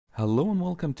Hello and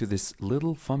welcome to this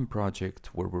little fun project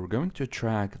where we're going to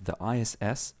track the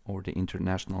ISS or the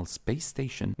International Space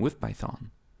Station with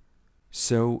Python.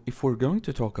 So if we're going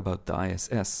to talk about the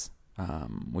ISS,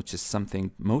 which is something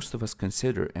most of us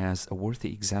consider as a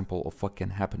worthy example of what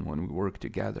can happen when we work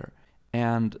together,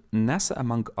 and NASA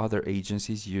among other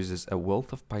agencies uses a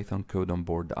wealth of Python code on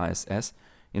board the ISS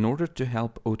in order to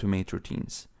help automate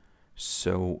routines.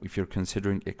 So if you're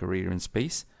considering a career in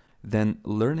space, then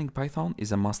learning Python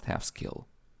is a must-have skill.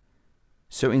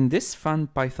 So in this fun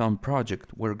Python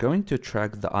project, we're going to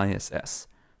track the ISS.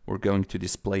 We're going to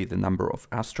display the number of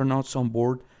astronauts on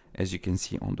board, as you can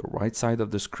see on the right side of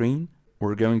the screen.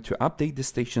 We're going to update the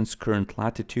station's current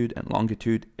latitude and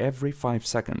longitude every 5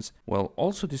 seconds, while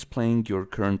also displaying your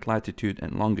current latitude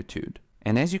and longitude.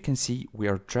 And as you can see, we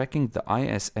are tracking the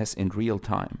ISS in real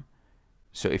time.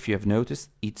 So if you have noticed,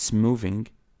 it's moving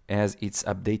as it's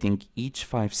updating each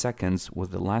 5 seconds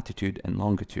with the latitude and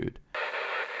longitude.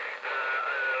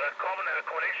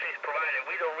 Accommodation is provided.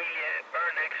 We don't really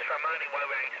earn extra money while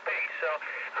we're in space, so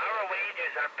our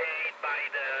wages are paid by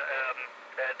the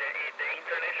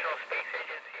International Space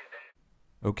Agency.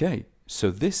 Okay,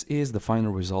 so this is the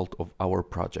final result of our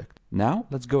project. Now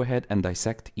let's go ahead and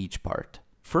dissect each part.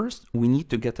 First, we need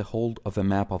to get a hold of a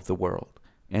map of the world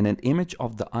and an image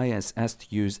of the ISS to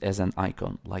use as an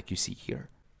icon, like you see here.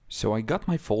 So I got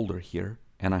my folder here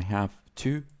and I have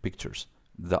two pictures,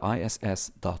 the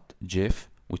iss.gif,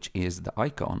 which is the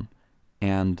icon,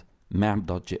 and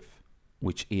map.gif,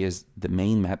 which is the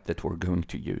main map that we're going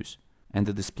to use. And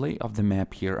the display of the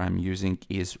map here I'm using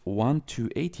is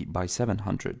 1280 by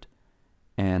 700.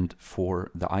 And for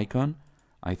the icon,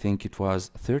 I think it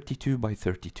was 32 by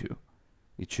 32.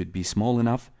 It should be small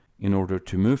enough in order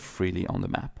to move freely on the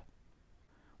map.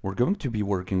 We're going to be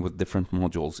working with different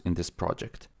modules in this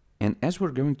project. And as we're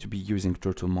going to be using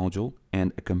Turtle module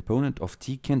and a component of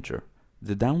tkinter,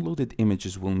 the downloaded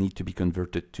images will need to be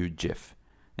converted to GIF.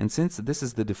 And since this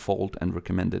is the default and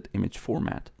recommended image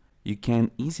format, you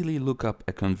can easily look up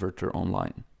a converter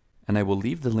online. And I will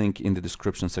leave the link in the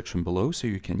description section below so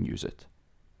you can use it.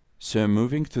 So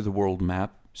moving to the world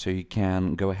map, so you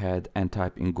can go ahead and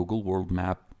type in Google World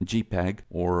Map JPEG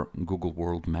or Google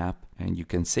World Map, and you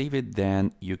can save it,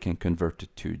 then you can convert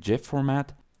it to GIF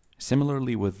format.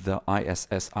 Similarly with the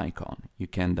ISS icon, you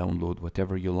can download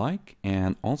whatever you like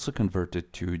and also convert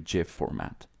it to GIF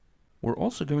format. We're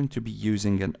also going to be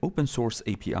using an open source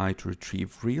API to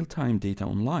retrieve real-time data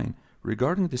online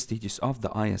regarding the status of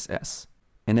the ISS.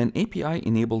 And an API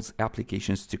enables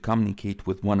applications to communicate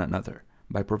with one another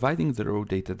by providing the raw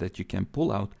data that you can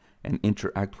pull out and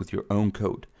interact with your own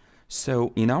code.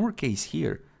 So in our case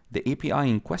here, the API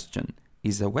in question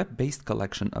is a web-based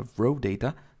collection of raw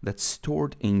data that's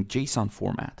stored in JSON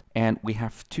format, and we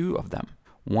have two of them.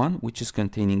 One which is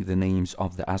containing the names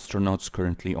of the astronauts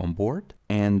currently on board,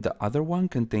 and the other one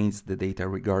contains the data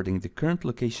regarding the current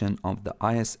location of the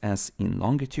ISS in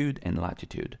longitude and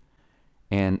latitude.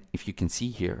 And if you can see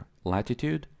here,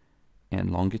 latitude and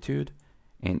longitude,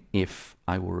 and if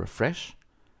I will refresh,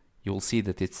 you'll see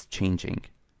that it's changing.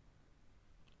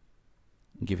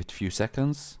 Give it a few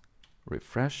seconds,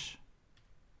 refresh.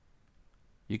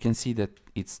 You can see that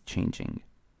it's changing.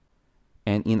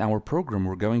 And in our program,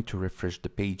 we're going to refresh the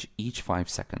page each 5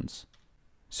 seconds.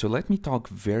 So let me talk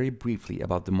very briefly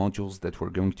about the modules that we're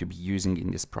going to be using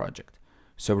in this project.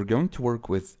 So we're going to work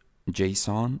with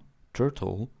JSON,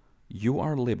 Turtle,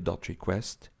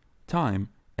 urlib.request, time,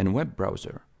 and web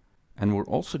browser. And we're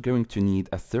also going to need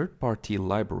a third-party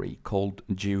library called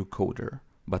geocoder,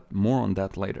 but more on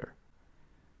that later.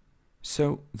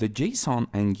 So the JSON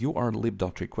and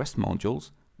urlib.request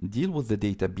modules deal with the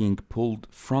data being pulled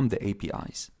from the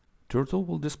APIs. Turtle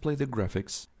will display the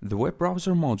graphics. The web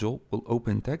browser module will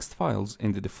open text files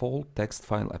in the default text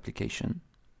file application.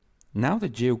 Now the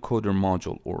geocoder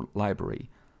module or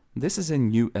library. This is a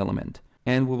new element,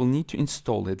 and we will need to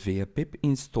install it via pip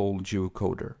install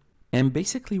geocoder. And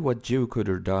basically what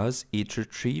geocoder does, it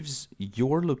retrieves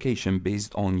your location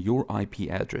based on your IP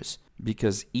address,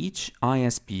 because each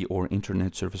ISP or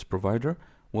internet service provider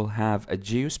will have a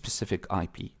geo-specific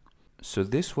IP. So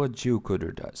this is what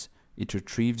geocoder does. It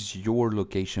retrieves your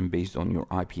location based on your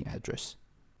IP address.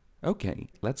 Okay,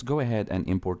 let's go ahead and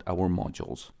import our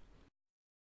modules.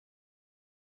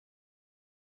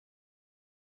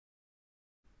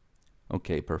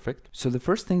 Okay, perfect. So the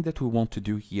first thing that we want to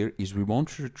do here is we want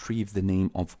to retrieve the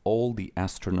name of all the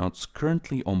astronauts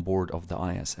currently on board of the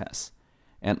ISS.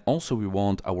 And also we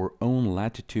want our own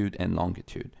latitude and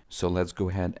longitude. So let's go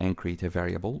ahead and create a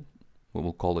variable. We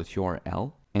will call it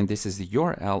URL. And this is the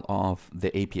URL of the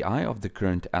API of the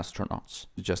current astronauts.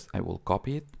 I will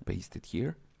copy it, paste it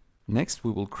here. Next,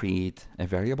 we will create a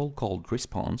variable called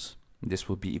response. This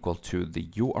will be equal to the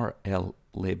URL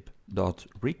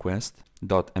lib.request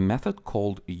dot a method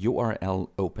called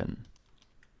URL open.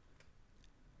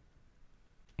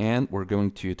 And we're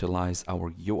going to utilize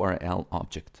our URL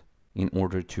object in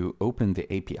order to open the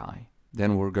API.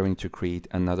 Then we're going to create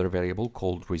another variable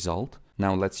called result.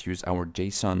 Now let's use our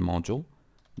JSON module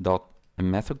dot a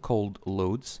method called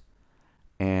loads,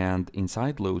 and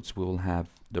inside loads we will have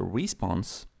the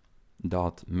response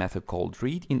dot method called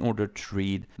read in order to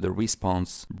read the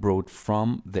response brought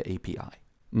from the API.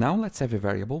 Now let's have a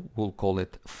variable, we'll call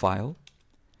it file,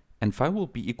 and file will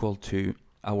be equal to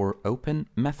our open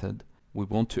method. We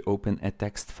want to open a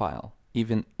text file.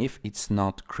 Even if it's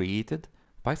not created,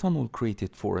 Python will create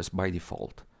it for us by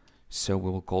default. So we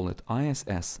will call it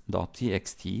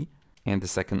iss.txt, and the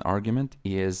second argument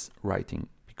is writing,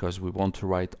 because we want to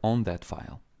write on that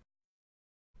file.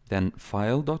 Then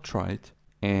file.write,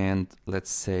 and let's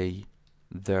say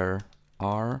there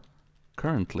are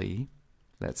currently,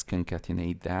 let's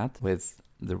concatenate that with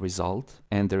the result,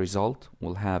 and the result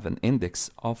will have an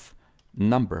index of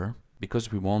number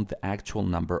because we want the actual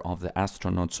number of the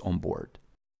astronauts on board.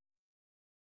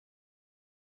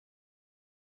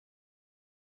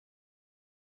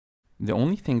 The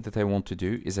only thing that I want to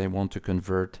do is I want to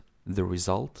convert the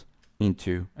result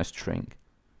into a string,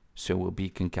 so it will be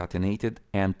concatenated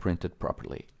and printed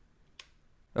properly.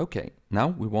 Okay, now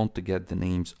we want to get the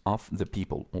names of the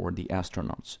people or the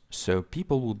astronauts. So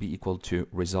people will be equal to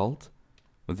result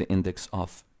with the index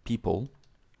of people.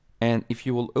 And if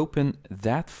you will open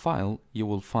that file, you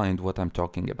will find what I'm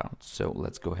talking about. So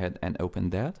let's go ahead and open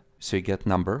that. So you get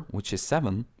number, which is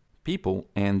 7, people,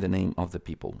 and the name of the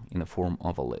people in the form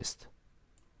of a list.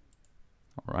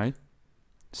 All right.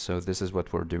 So this is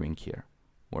what we're doing here.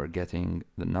 We're getting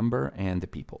the number and the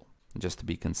people. Just to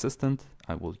be consistent,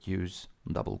 I will use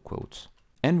double quotes.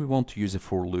 And we want to use a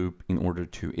for loop in order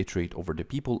to iterate over the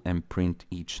people and print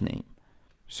each name.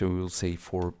 So we will say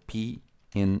for p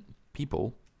in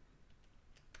people.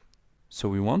 So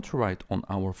we want to write on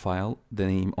our file the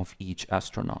name of each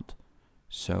astronaut.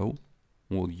 So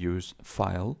we'll use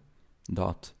file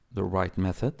dot the write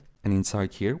method, and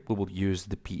inside here we will use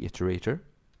the p iterator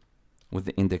with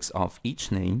the index of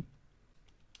each name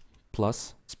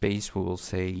plus space, we will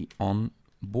say on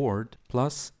board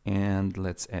plus, and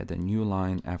let's add a new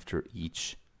line after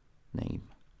each name.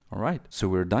 All right, so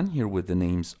we're done here with the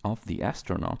names of the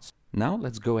astronauts. Now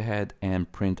let's go ahead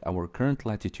and print our current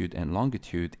latitude and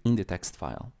longitude in the text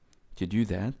file. To do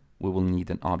that, we will need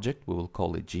an object, we will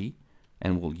call it G,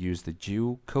 and we'll use the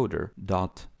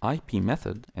geocoder.ip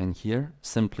method, and here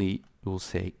simply we'll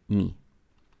say me.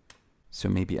 So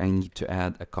maybe I need to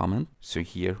add a comment. So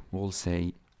here we'll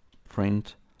say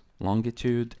print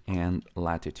longitude and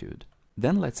latitude.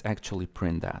 Then let's actually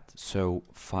print that. So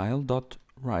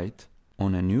file.write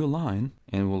on a new line,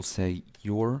 and we'll say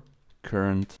your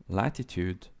current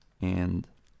latitude and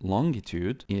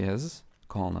longitude is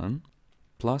colon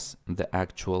plus the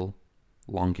actual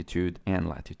longitude and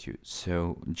latitude.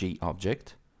 So g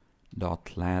object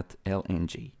dot lat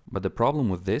lng. But the problem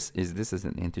with this is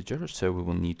an integer, so we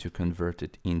will need to convert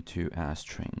it into a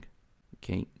string.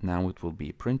 Okay, now it will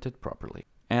be printed properly.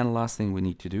 And last thing we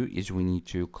need to do is we need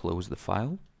to close the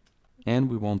file, and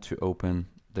we want to open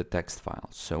the text file.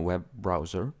 So web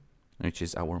browser, which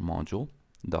is our module,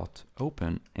 dot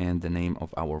open, and the name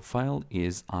of our file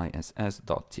is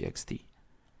iss.txt.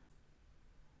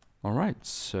 All right,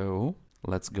 so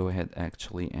let's go ahead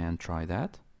actually and try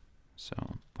that.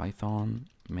 So python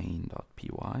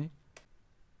main.py.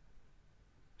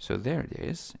 So there it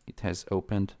is. It has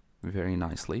opened very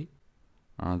nicely.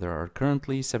 There are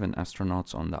currently 7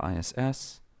 astronauts on the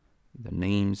ISS. The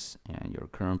names and your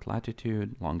current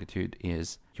latitude, longitude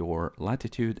is your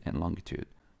latitude and longitude.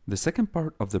 The second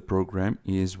part of the program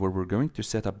is where we're going to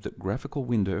set up the graphical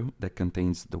window that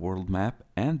contains the world map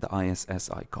and the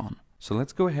ISS icon. So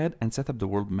let's go ahead and set up the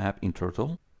world map in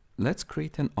Turtle. Let's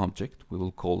create an object. We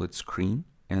will call it screen,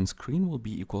 and screen will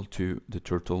be equal to the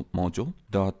Turtle module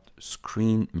dot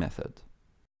screen method.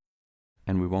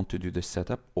 And we want to do the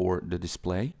setup or the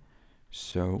display.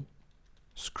 So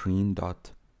screen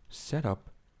dot setup,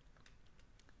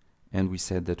 and we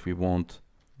said that we want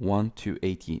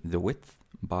 1280 the width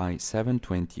by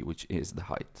 720, which is the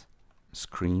height.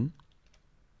 Screen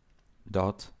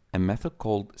dot a method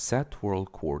called set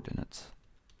world coordinates.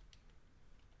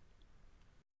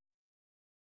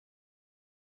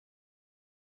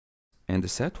 And the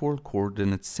set world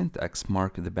coordinates syntax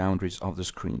mark the boundaries of the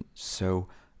screen. So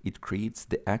it creates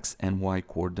the x and y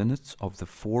coordinates of the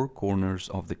 4 corners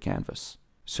of the canvas.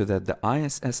 so that the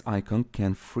ISS icon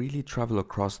can freely travel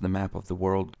across the map of the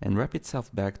world and wrap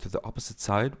itself back to the opposite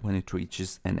side when it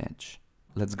reaches an edge.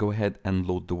 Let's go ahead and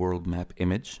load the world map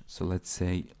image. So let's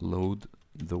say load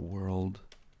the world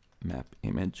map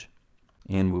image,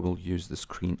 and we will use the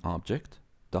screen object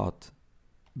dot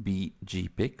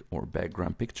bgpic or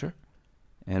background picture,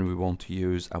 and we want to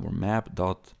use our map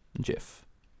dot gif,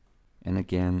 and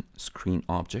again screen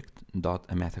object dot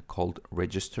a method called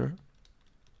register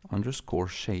underscore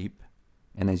shape,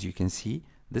 and as you can see,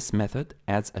 this method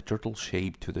adds a turtle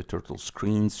shape to the turtle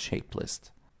screen's shape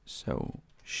list. So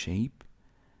shape,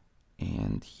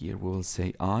 and here we will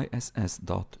say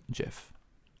iss.gif.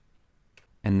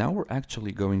 And now we're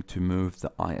actually going to move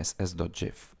the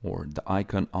iss.gif, or the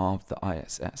icon of the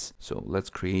ISS. So let's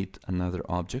create another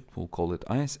object. We'll call it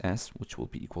ISS, which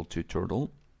will be equal to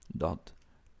turtle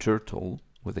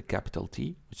with a capital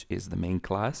T, which is the main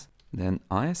class. Then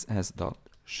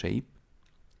iss.shape,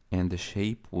 and the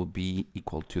shape will be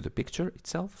equal to the picture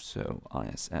itself. So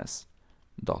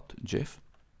iss.gif.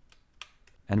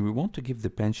 And we want to give the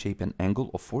pen shape an angle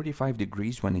of 45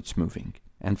 degrees when it's moving.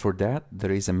 And for that,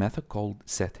 there is a method called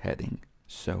setHeading.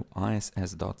 So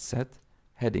iss.set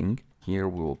heading, here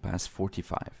we will pass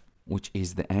 45, which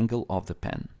is the angle of the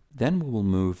pen. Then we will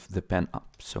move the pen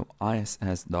up. So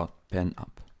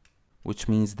iss.penUp, which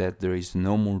means that there is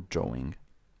no more drawing.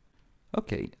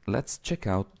 Okay, let's check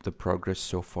out the progress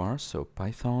so far. So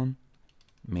Python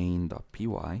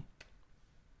main.py.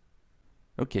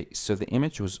 Okay, so the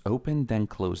image was opened, then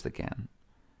closed again.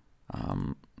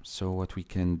 So what we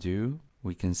can do,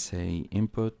 we can say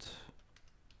input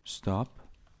stop,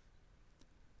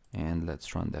 and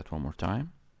let's run that one more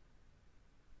time.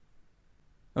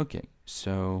 Okay,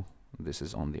 so this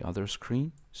is on the other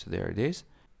screen. So there it is.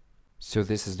 So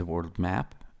this is the world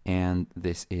map, and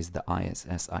this is the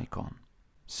ISS icon.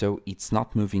 So it's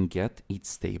not moving yet, it's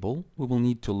stable. We will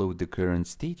need to load the current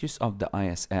status of the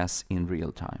ISS in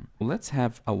real time. Let's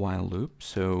have a while loop.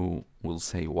 So we'll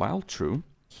say while true.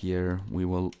 Here we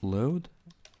will load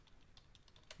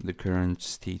the current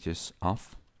status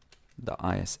of the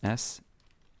ISS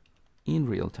in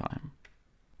real time.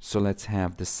 So let's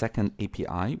have the second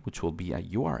API, which will be a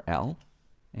URL,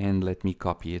 and let me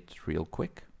copy it real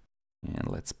quick, and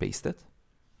let's paste it.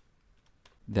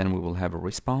 Then we will have a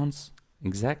response,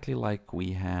 exactly like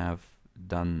we have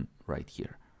done right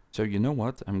here. So you know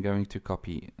what? I'm going to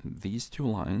copy these two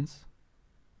lines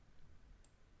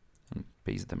and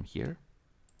paste them here.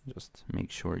 Just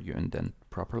make sure you indent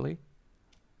properly.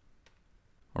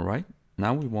 All right,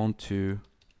 now we want to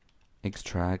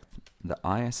extract the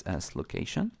ISS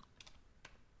location.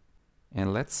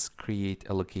 And let's create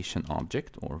a location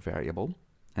object or variable.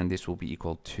 And this will be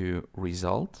equal to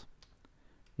result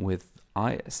with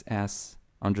ISS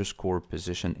underscore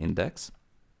position index.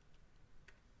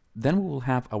 Then we will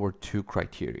have our two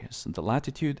criteria, the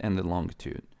latitude and the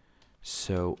longitude.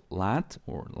 So lat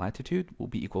or latitude will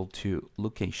be equal to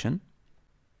location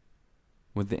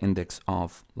with the index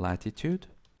of latitude.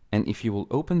 And if you will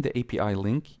open the API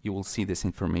link, you will see this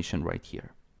information right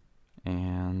here.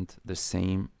 And the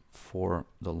same for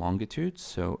the longitude.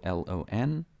 So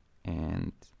LON,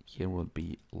 and here will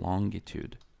be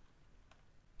longitude.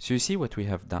 So you see what we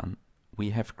have done.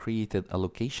 We have created a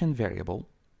location variable.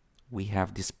 We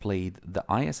have displayed the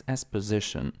ISS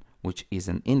position, which is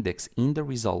an index in the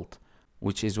result,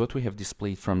 which is what we have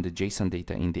displayed from the JSON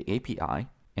data in the API.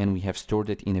 And we have stored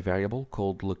it in a variable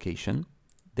called location.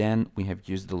 Then we have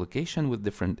used the location with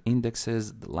different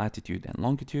indexes, the latitude and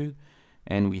longitude,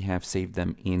 and we have saved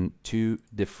them in two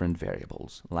different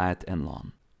variables, lat and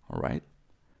lon. All right.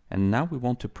 And now we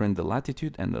want to print the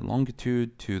latitude and the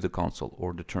longitude to the console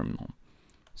or the terminal.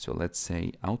 So let's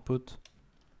say output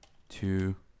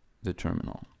to the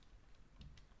terminal.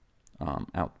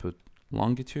 Output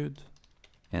longitude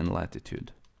and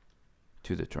latitude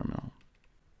to the terminal.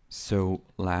 So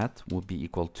lat will be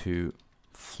equal to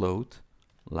float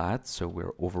lat, so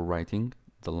we're overwriting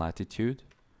the latitude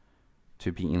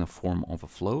to be in a form of a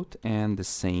float, and the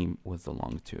same with the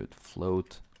longitude,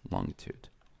 float longitude.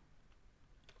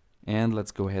 And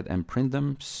let's go ahead and print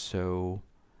them. So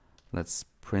let's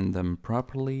print them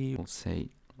properly. We'll say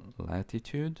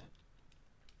latitude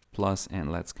plus,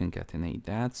 and let's concatenate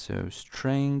that. So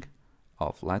string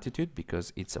of latitude,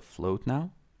 because it's a float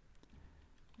now,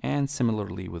 and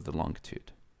similarly with the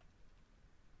longitude.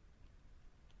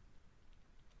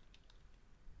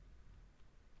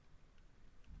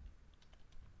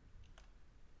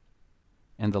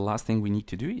 And the last thing we need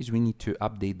to do is we need to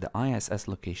update the ISS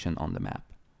location on the map.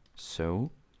 So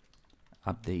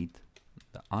update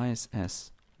the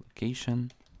ISS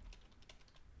location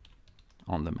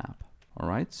on the map. All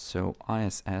right, so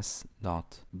ISS.goTo,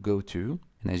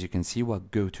 and as you can see what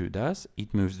goTo does,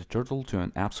 it moves the turtle to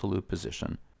an absolute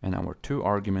position. And our two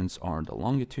arguments are the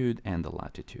longitude and the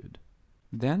latitude.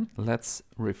 Then let's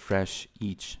refresh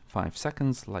each 5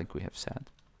 seconds like we have said.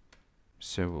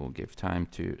 So we'll give time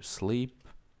to sleep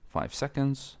 5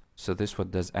 seconds. So this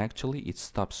what does actually, it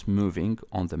stops moving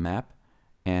on the map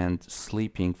and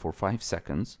sleeping for 5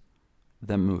 seconds,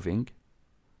 then moving,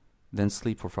 then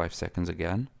sleep for 5 seconds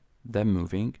again, then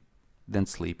moving, then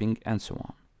sleeping, and so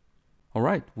on.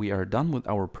 Alright, we are done with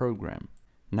our program.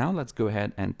 Now let's go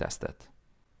ahead and test it.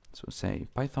 So say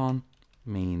python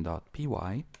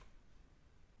main.py.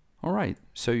 Alright,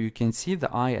 so you can see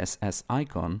the ISS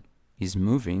icon is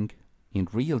moving in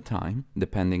real time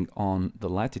depending on the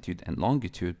latitude and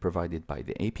longitude provided by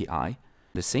the API.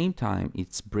 At the same time,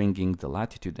 it's bringing the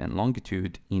latitude and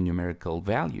longitude in numerical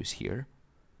values here.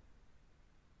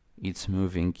 It's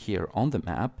moving here on the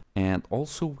map, and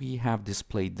also we have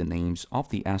displayed the names of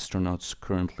the astronauts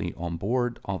currently on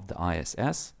board of the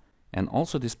ISS, and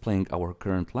also displaying our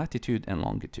current latitude and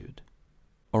longitude.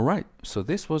 Alright, so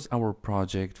this was our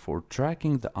project for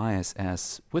tracking the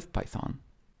ISS with Python.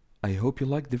 I hope you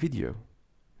liked the video.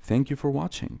 Thank you for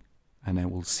watching, and I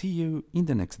will see you in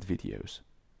the next videos.